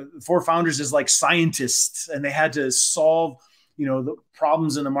as like scientists, and they had to solve the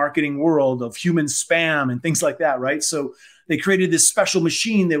problems in the marketing world of human spam and things like that, right? So they created this special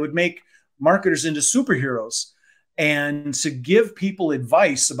machine that would make marketers into superheroes. And to give people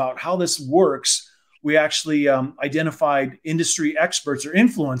advice about how this works, we actually identified industry experts or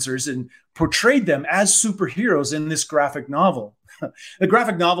influencers and portrayed them as superheroes in this graphic novel. The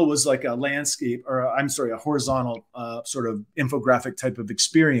graphic novel was like a landscape, a horizontal sort of infographic type of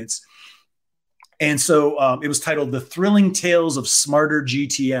experience. And so it was titled The Thrilling Tales of Smarter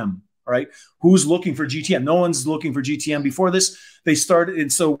GTM, right? Who's looking for GTM? No one's looking for GTM before this. They started,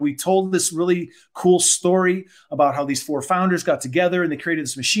 and so we told this really cool story about how these four founders got together and they created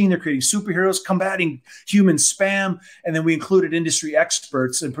this machine. They're creating superheroes, combating human spam. And then we included industry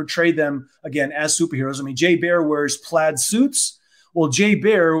experts and portrayed them, again, as superheroes. Jay Bear wears plaid suits. Well, Jay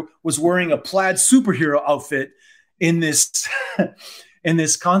Bear was wearing a plaid superhero outfit in this, in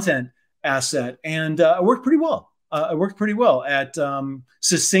this content asset. And it worked pretty well. It worked pretty well at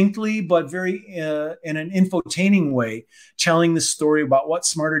succinctly, but very in an infotaining way, telling the story about what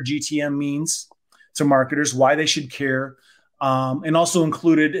smarter GTM means to marketers, why they should care, and also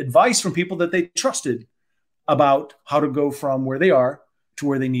included advice from people that they trusted about how to go from where they are to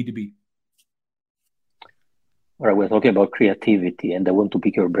where they need to be. All right, we're talking about creativity, and I want to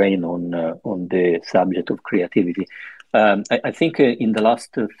pick your brain on the subject of creativity. I think in the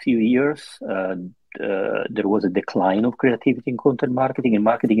last few years, there was a decline of creativity in content marketing and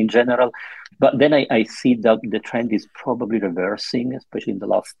marketing in general. But then I see that the trend is probably reversing, especially in the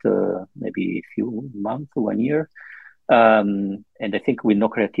last maybe few months, 1 year. And I think with no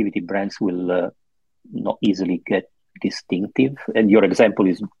creativity, brands will not easily get distinctive. And your example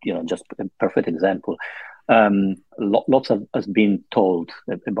is, just a perfect example. Lots has been told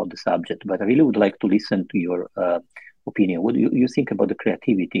about the subject, but I really would like to listen to your opinion. What do you think about the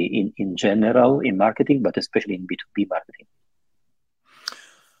creativity in general in marketing, but especially in B2B marketing?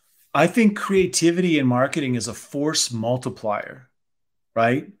 I think creativity in marketing is a force multiplier,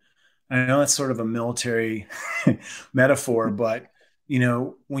 right? I know that's sort of a military metaphor, but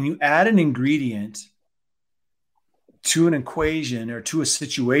when you add an ingredient to an equation or to a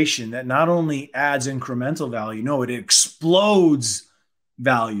situation that not only adds incremental value, no, it explodes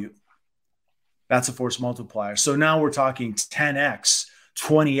value. That's a force multiplier. So now we're talking 10x,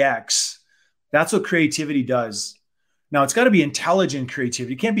 20x. That's what creativity does. Now it's got to be intelligent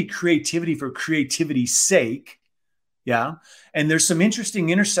creativity. It can't be creativity for creativity's sake. Yeah. And there's some interesting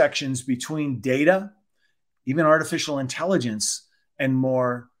intersections between data, even artificial intelligence, and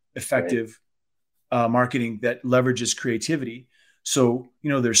more effective marketing that leverages creativity. So,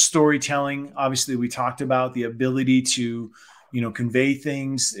 there's storytelling. Obviously, we talked about the ability to, convey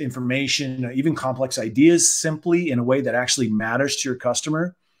things, information, even complex ideas simply in a way that actually matters to your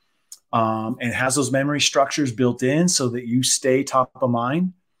customer, and has those memory structures built in so that you stay top of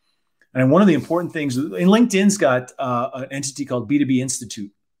mind. And one of the important things, and LinkedIn's got an entity called B2B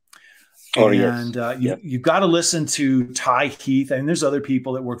Institute. And you've got to listen to Ty Heath. And there's other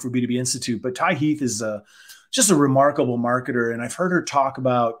people that work for B2B Institute, but Ty Heath is just a remarkable marketer. And I've heard her talk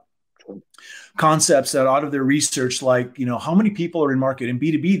about concepts that out of their research, like, how many people are in market. In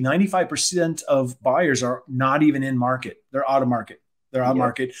B2B, 95% of buyers are not even in market. They're out of market. They're out of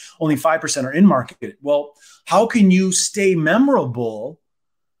market. Only 5% are in market. Well, how can you stay memorable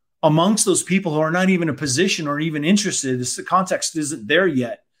amongst those people who are not even in a position or even interested? The context isn't there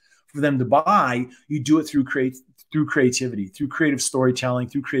yet for them to buy. You do it through creativity, through creative storytelling,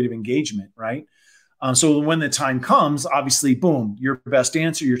 through creative engagement, right? So when the time comes, obviously, boom, your best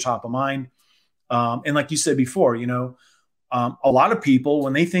answer, you're top of mind. And like you said before, a lot of people,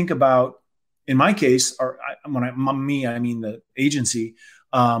 when they think about, in my case, or I mean the agency,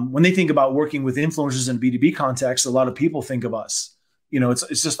 when they think about working with influencers in B2B context, a lot of people think of us.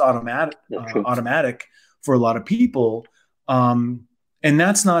 It's just automatic for a lot of people. And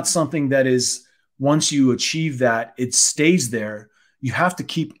that's not something that is, once you achieve that, it stays there. You have to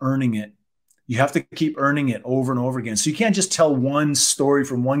keep earning it. You have to keep earning it over and over again. So you can't just tell one story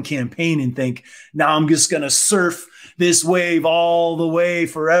from one campaign and think, now I'm just going to surf this wave all the way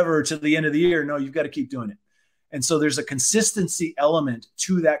forever to the end of the year. No, you've got to keep doing it. And so there's a consistency element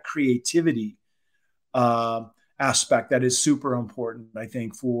to that creativity aspect that is super important, I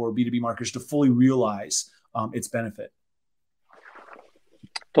think, for B2B marketers to fully realize its benefit.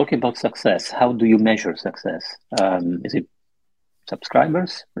 Talking about success, how do you measure success? Is it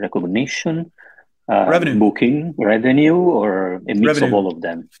subscribers, recognition, revenue, booking, revenue, or a mix of all of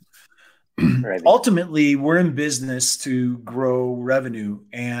them? Ultimately, we're in business to grow revenue.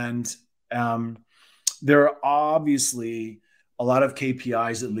 And there are obviously a lot of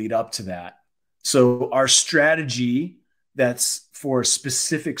KPIs that lead up to that. So our strategy that's for a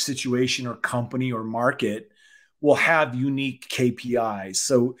specific situation or company or market will have unique KPIs.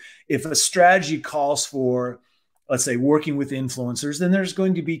 So if a strategy calls for, let's say, working with influencers, then there's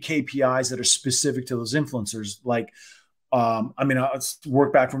going to be KPIs that are specific to those influencers. Like, let's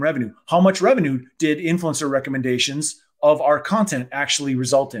work back from revenue. How much revenue did influencer recommendations of our content actually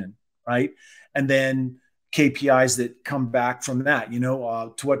result in, right? And then KPIs that come back from that,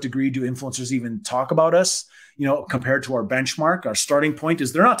 to what degree do influencers even talk about us, compared to our benchmark. Our starting point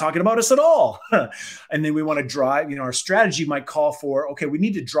is they're not talking about us at all. And then we want to drive, our strategy might call for, okay, we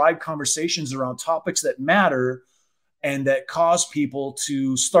need to drive conversations around topics that matter and that cause people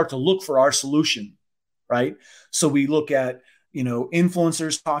to start to look for our solution, right? So we look at,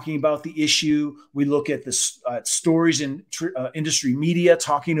 influencers talking about the issue. We look at the stories in industry media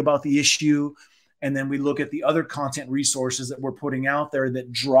talking about the issue. And then we look at the other content resources that we're putting out there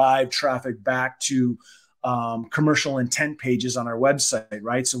that drive traffic back to commercial intent pages on our website,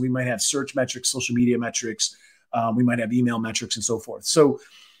 right? So we might have search metrics, social media metrics, we might have email metrics and so forth. So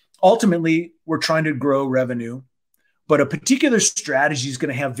ultimately, we're trying to grow revenue, but a particular strategy is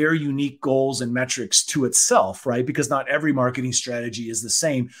going to have very unique goals and metrics to itself, right? Because not every marketing strategy is the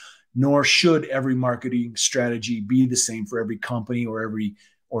same, nor should every marketing strategy be the same for every company or every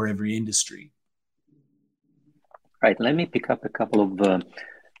industry. Right. Let me pick up a couple of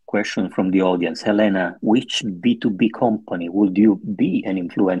questions from the audience. Helena, which B2B company would you be an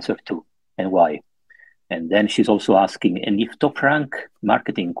influencer to and why? And then she's also asking, and if Top Rank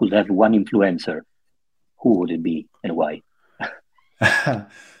Marketing could have one influencer, who would it be and why?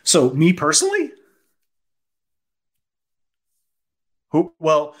 So me personally? So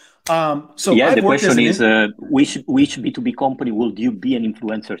the question is, which B2B company would you be an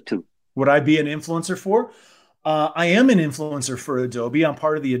influencer to? Would I be an influencer for? I am an influencer for Adobe. I'm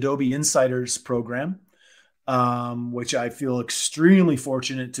part of the Adobe Insiders program, which I feel extremely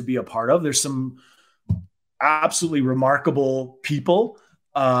fortunate to be a part of. There's some absolutely remarkable people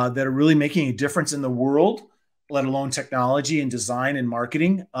that are really making a difference in the world, let alone technology and design and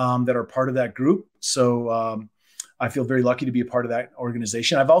marketing, that are part of that group. So I feel very lucky to be a part of that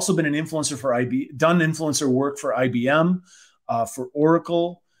organization. I've also been an influencer for done influencer work for IBM, for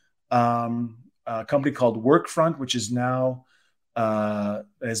Oracle, a company called Workfront, which is now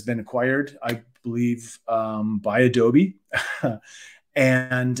has been acquired, I believe, by Adobe.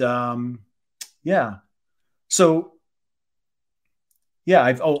 And I've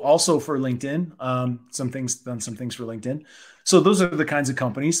also for LinkedIn, done some things for LinkedIn. So those are the kinds of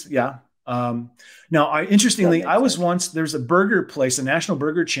companies. Yeah. Now, interestingly, there's a burger place, a national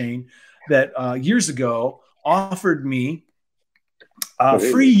burger chain that years ago offered me a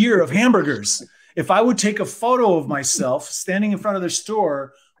free year of hamburgers if I would take a photo of myself standing in front of their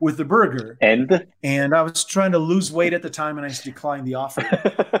store with the burger. And I was trying to lose weight at the time, and I declined the offer.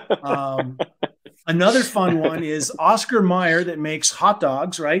 Another fun one is Oscar Mayer that makes hot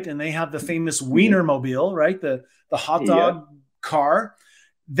dogs, right? And they have the famous Wienermobile, right? The hot dog car.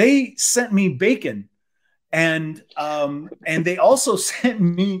 They sent me bacon, and they also sent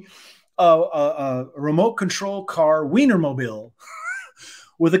me a remote control car Wienermobile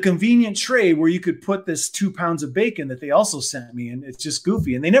with a convenient tray where you could put this 2 pounds of bacon that they also sent me. And it's just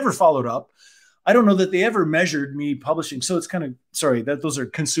goofy. And they never followed up. I don't know that they ever measured me publishing. So it's kind of, those are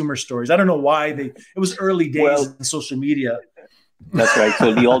consumer stories. I don't know why it was early days in social media. That's right.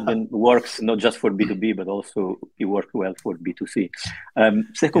 So the Alden works not just for B2B, but also it worked well for B2C.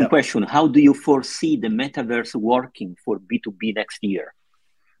 Second question, how do you foresee the metaverse working for B2B next year?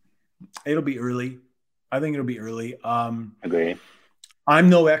 It'll be early. I think it'll be early. Agree.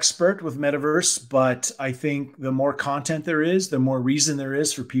 I'm no expert with metaverse, but I think the more content there is, the more reason there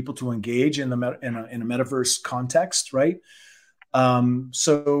is for people to engage in a metaverse context, right?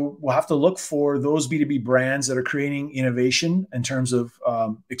 So we'll have to look for those B2B brands that are creating innovation in terms of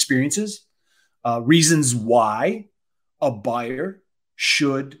experiences, reasons why a buyer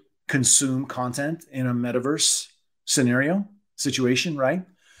should consume content in a metaverse situation, right?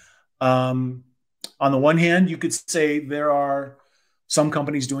 On the one hand, you could say there are some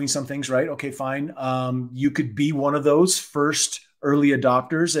companies doing some things right. Okay, fine. You could be one of those first early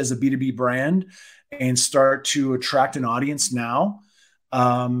adopters as a B2B brand and start to attract an audience now.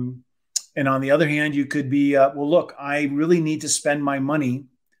 And on the other hand, you could be, look, I really need to spend my money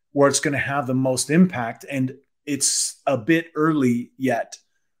where it's going to have the most impact. And it's a bit early yet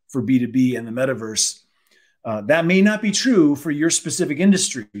for B2B and the metaverse. That may not be true for your specific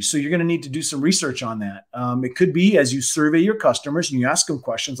industry. So you're going to need to do some research on that. It could be as you survey your customers and you ask them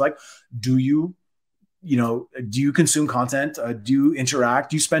questions like, do you consume content? Do you interact?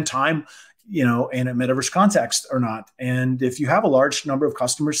 Do you spend time, in a metaverse context or not? And if you have a large number of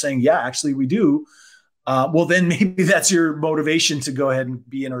customers saying, yeah, actually we do, then maybe that's your motivation to go ahead and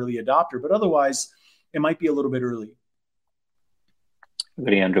be an early adopter. But otherwise, it might be a little bit early.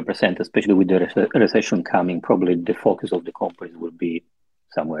 Agree 100%, especially with the recession coming. Probably the focus of the companies will be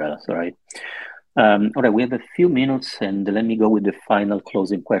somewhere else, right? All right, we have a few minutes, and let me go with the final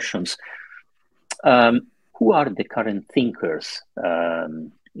closing questions. Who are the current thinkers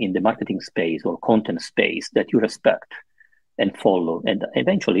in the marketing space or content space that you respect and follow, and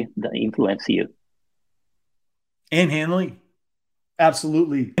eventually that influence you? Anne Hanley,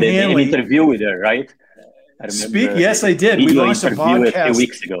 absolutely. An interview with her, right? Yes, I did. We launched a podcast a few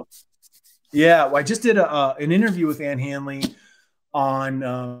weeks ago. Yeah, I just did an interview with Anne Hanley on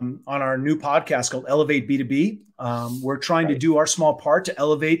our new podcast called Elevate B2B. We're trying to do our small part to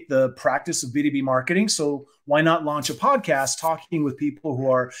elevate the practice of B2B marketing. So why not launch a podcast talking with people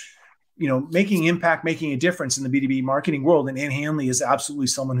who are, making impact, making a difference in the B2B marketing world? And Anne Hanley is absolutely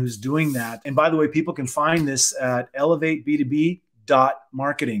someone who's doing that. And by the way, people can find this at elevateb2b.com.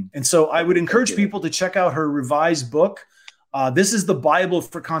 B2B.marketing. And so I would encourage people to check out her revised book. This is the Bible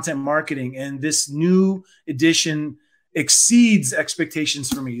for content marketing. And this new edition exceeds expectations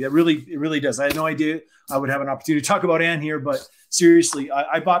for me. It really does. I had no idea I would have an opportunity to talk about Anne here, but seriously,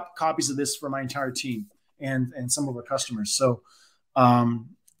 I bought copies of this for my entire team and some of our customers. So, and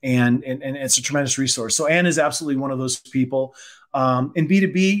it's a tremendous resource. So Anne is absolutely one of those people. In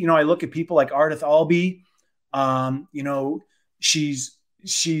B2B, I look at people like Ardith Albee. She's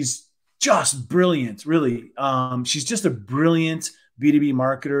just brilliant, really. She's just a brilliant B2B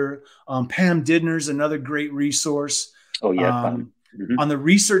marketer. Pam Didner's another great resource. Oh, yeah. On the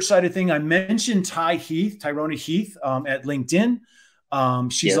research side of things, I mentioned Tyrone Heath at LinkedIn.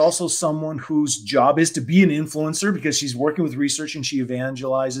 She's also someone whose job is to be an influencer because she's working with research and she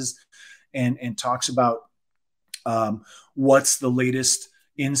evangelizes and talks about what's the latest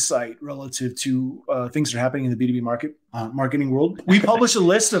insight relative to things that are happening in the B2B marketing world. We publish a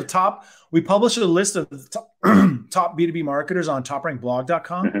list of top top B2B marketers on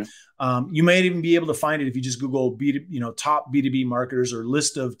toprankblog.com. You may even be able to find it if you just Google top B2B marketers or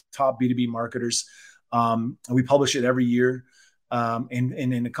list of top B2B marketers. We publish it every year. And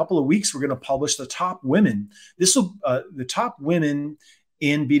in a couple of weeks, we're going to publish the top women. The top women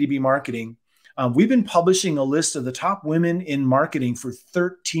in B2B marketing. We've been publishing a list of the top women in marketing for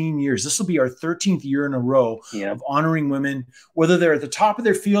 13 years. This will be our 13th year in a row of honoring women, whether they're at the top of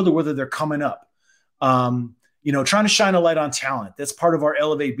their field or whether they're coming up. Trying to shine a light on talent. That's part of our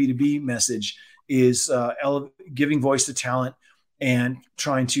Elevate B2B message is giving voice to talent and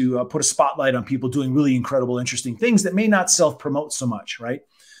trying to put a spotlight on people doing really incredible, interesting things that may not self-promote so much, right?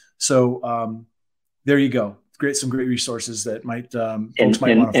 So there you go. Some great resources that folks might want to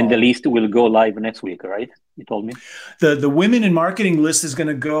follow. And the list will go live next week, right? You told me. The Women in Marketing list is going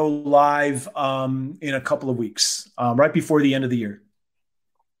to go live in a couple of weeks, right before the end of the year.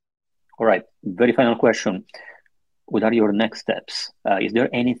 All right. Very final question. What are your next steps? Is there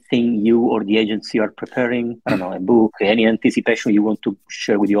anything you or the agency are preparing? I don't know, a book, any anticipation you want to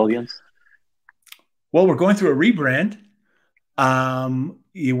share with the audience? Well, we're going through a rebrand.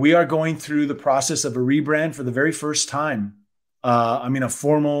 We are going through the process of a rebrand for the very first time. A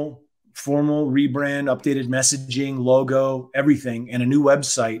formal rebrand, updated messaging, logo, everything, and a new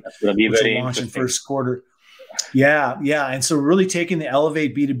website, which will launch in first quarter. Yeah. And so we're really taking the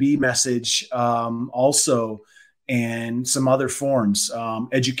Elevate B2B message also, and some other forms,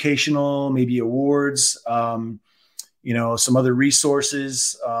 educational, maybe awards, some other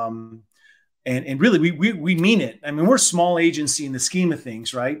resources. And really, we mean it. I mean, we're a small agency in the scheme of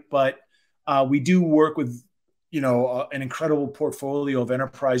things, right? But we do work with, an incredible portfolio of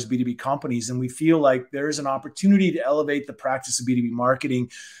enterprise B2B companies. And we feel like there is an opportunity to elevate the practice of B2B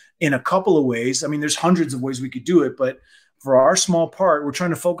marketing in a couple of ways. I mean, there's hundreds of ways we could do it, but for our small part, we're trying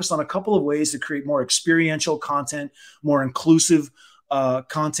to focus on a couple of ways to create more experiential content, more inclusive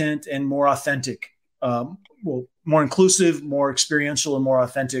content, and more authentic more inclusive, more experiential, and more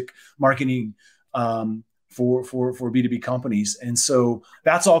authentic marketing for B2B companies. And so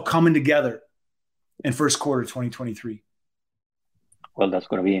that's all coming together in first quarter 2023. Well, that's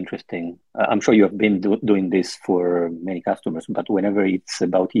going to be interesting. I'm sure you have been doing this for many customers, but whenever it's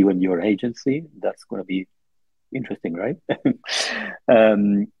about you and your agency, that's going to be interesting, right?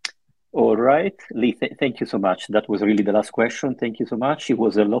 All right, Lee, thank you so much. That was really the last question. Thank you so much. It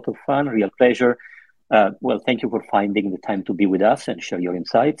was a lot of fun, real pleasure. Well, thank you for finding the time to be with us and share your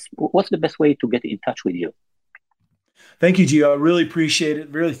insights. What's the best way to get in touch with you? Thank you, Gio. I really appreciate it.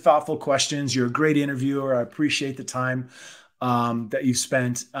 Really thoughtful questions. You're a great interviewer. I appreciate the time that you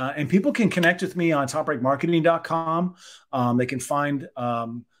spent. And people can connect with me on toprankmarketing.com. They can find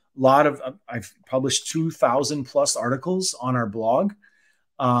I've published 2,000 plus articles on our blog.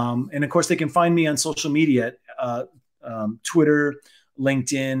 And of course, they can find me on social media, Twitter,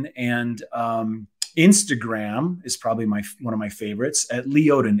 LinkedIn, and Instagram is probably one of my favorites at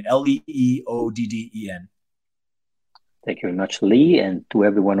Leodden, Leeodden. Thank you very much, Lee. And to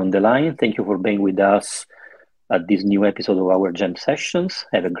everyone on the line, thank you for being with us at this new episode of our Jam Sessions.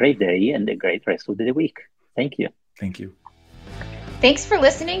 Have a great day and a great rest of the week. Thank you. Thank you. Thanks for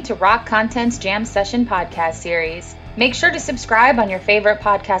listening to Rock Content's Jam Session podcast series. Make sure to subscribe on your favorite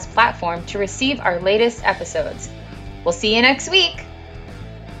podcast platform to receive our latest episodes. We'll see you next week.